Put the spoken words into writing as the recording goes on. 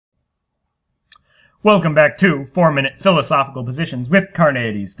Welcome back to 4-Minute Philosophical Positions with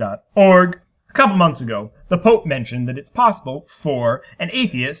Carneades.org. A couple months ago, the Pope mentioned that it's possible for an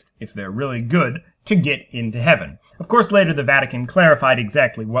atheist, if they're really good, to get into heaven. Of course, later the Vatican clarified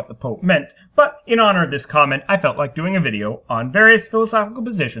exactly what the Pope meant, but in honor of this comment, I felt like doing a video on various philosophical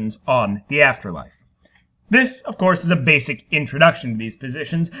positions on the afterlife. This, of course, is a basic introduction to these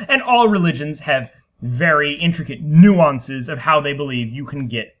positions, and all religions have very intricate nuances of how they believe you can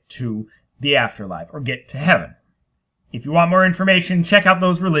get to the afterlife, or get to heaven. If you want more information, check out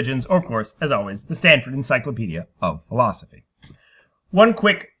those religions, or of course, as always, the Stanford Encyclopedia of Philosophy. One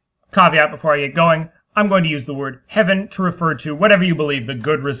quick caveat before I get going, I'm going to use the word heaven to refer to whatever you believe the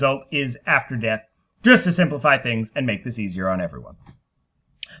good result is after death, just to simplify things and make this easier on everyone.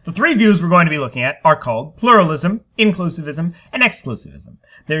 The three views we're going to be looking at are called Pluralism, Inclusivism, and Exclusivism.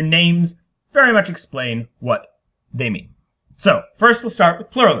 Their names very much explain what they mean. So, first we'll start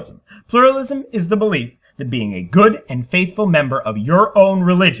with pluralism. Pluralism is the belief that being a good and faithful member of your own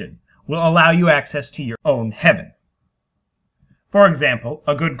religion will allow you access to your own heaven. For example,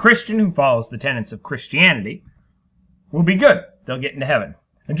 a good Christian who follows the tenets of Christianity will be good. They'll get into heaven.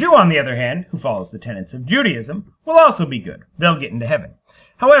 A Jew, on the other hand, who follows the tenets of Judaism will also be good. They'll get into heaven.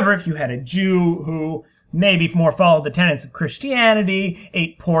 However, if you had a Jew who maybe more followed the tenets of Christianity,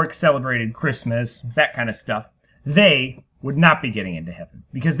 ate pork, celebrated Christmas, that kind of stuff, they would not be getting into heaven,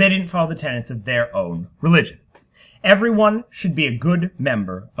 because they didn't follow the tenets of their own religion. Everyone should be a good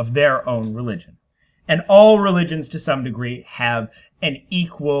member of their own religion. And all religions, to some degree, have an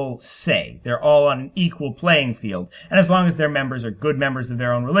equal say. They're all on an equal playing field. And as long as their members are good members of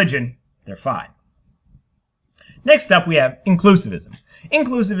their own religion, they're fine. Next up, we have inclusivism.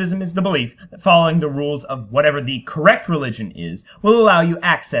 Inclusivism is the belief that following the rules of whatever the correct religion is will allow you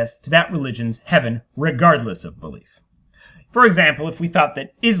access to that religion's heaven regardless of belief. For example, if we thought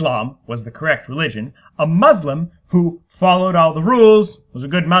that Islam was the correct religion, a Muslim who followed all the rules, was a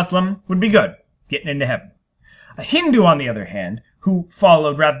good Muslim, would be good, getting into heaven. A Hindu, on the other hand, who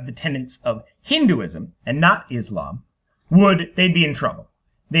followed rather the tenets of Hinduism and not Islam, they'd be in trouble.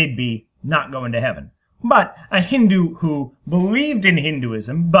 They'd be not going to heaven. But a Hindu who believed in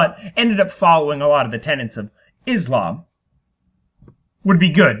Hinduism but ended up following a lot of the tenets of Islam would be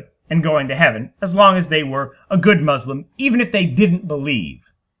good and going to heaven, as long as they were a good Muslim, even if they didn't believe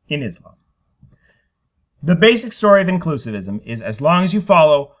in Islam. The basic story of inclusivism is as long as you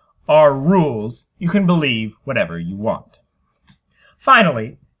follow our rules, you can believe whatever you want.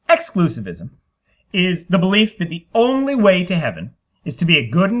 Finally, exclusivism is the belief that the only way to heaven is to be a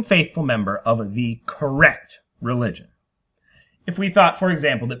good and faithful member of the correct religion. If we thought, for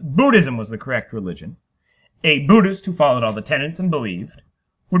example, that Buddhism was the correct religion, a Buddhist who followed all the tenets and believed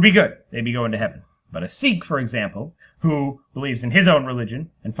would be good. They'd be going to heaven. But a Sikh, for example, who believes in his own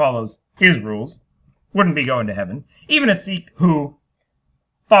religion and follows his rules, wouldn't be going to heaven. Even a Sikh who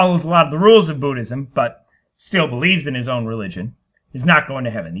follows a lot of the rules of Buddhism but still believes in his own religion is not going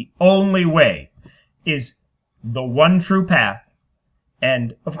to heaven. The only way is the one true path,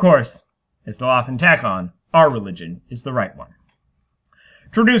 and, of course, as they'll often tack on, our religion is the right one.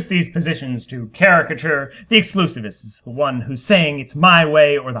 To reduce these positions to caricature, the exclusivist is the one who's saying it's my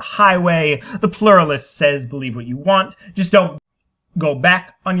way or the highway. The pluralist says believe what you want, just don't go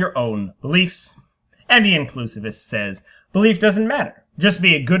back on your own beliefs. And the inclusivist says belief doesn't matter, just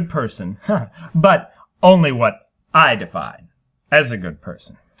be a good person, but only what I define as a good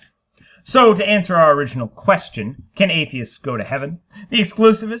person. So, to answer our original question, can atheists go to heaven? The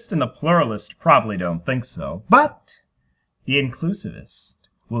exclusivist and the pluralist probably don't think so, but the inclusivist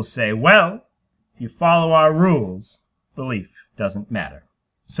will say, well, if you follow our rules, belief doesn't matter.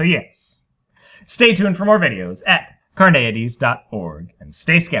 So yes. Stay tuned for more videos at Carneades.org, and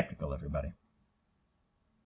stay skeptical.